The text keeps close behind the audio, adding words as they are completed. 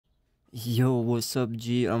Yo, what's up,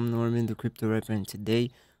 G? I'm Norman, the crypto rapper, and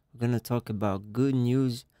today we're gonna talk about good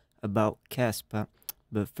news about Kaspa.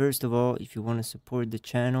 But first of all, if you want to support the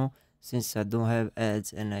channel, since I don't have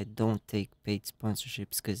ads and I don't take paid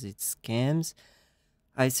sponsorships because it's scams,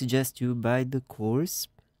 I suggest you buy the course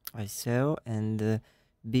I sell and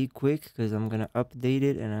be quick because I'm gonna update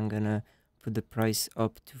it and I'm gonna put the price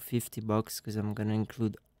up to $50 because I'm gonna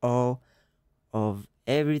include all of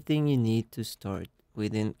everything you need to start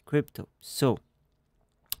within crypto. So,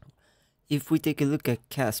 if we take a look at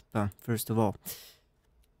Kaspa, first of all,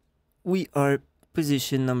 we are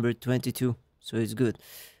position number 22, so it's good.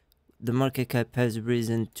 The market cap has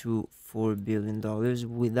risen to $4 billion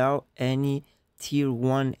without any tier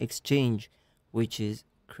 1 exchange, which is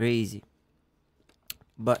crazy.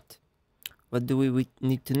 But what do we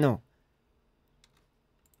need to know?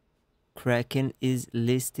 Kraken is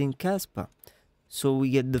listing Kaspa. So we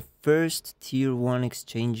get the first tier 1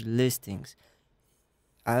 exchange listings.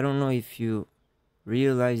 I don't know if you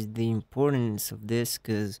realize the importance of this,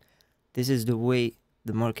 because this is the way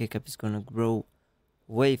the market cap is going to grow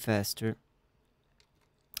way faster,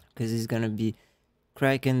 because it's going to be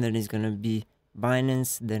Kraken, then it's going to be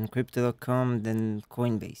Binance, then Crypto.com, then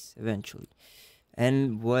Coinbase eventually.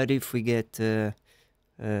 And what if we get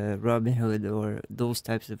Robinhood or those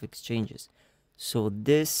types of exchanges? So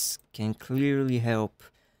this can clearly help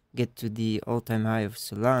get to the all-time high of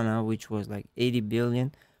Solana, which was like 80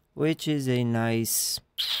 billion, which is a nice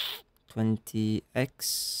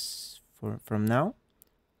 20x from now,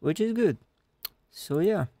 which is good. So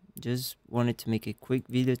yeah, just wanted to make a quick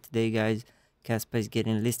video today, guys. Kaspa is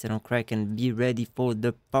getting listed on Kraken. Be ready for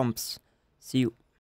the pumps. See you.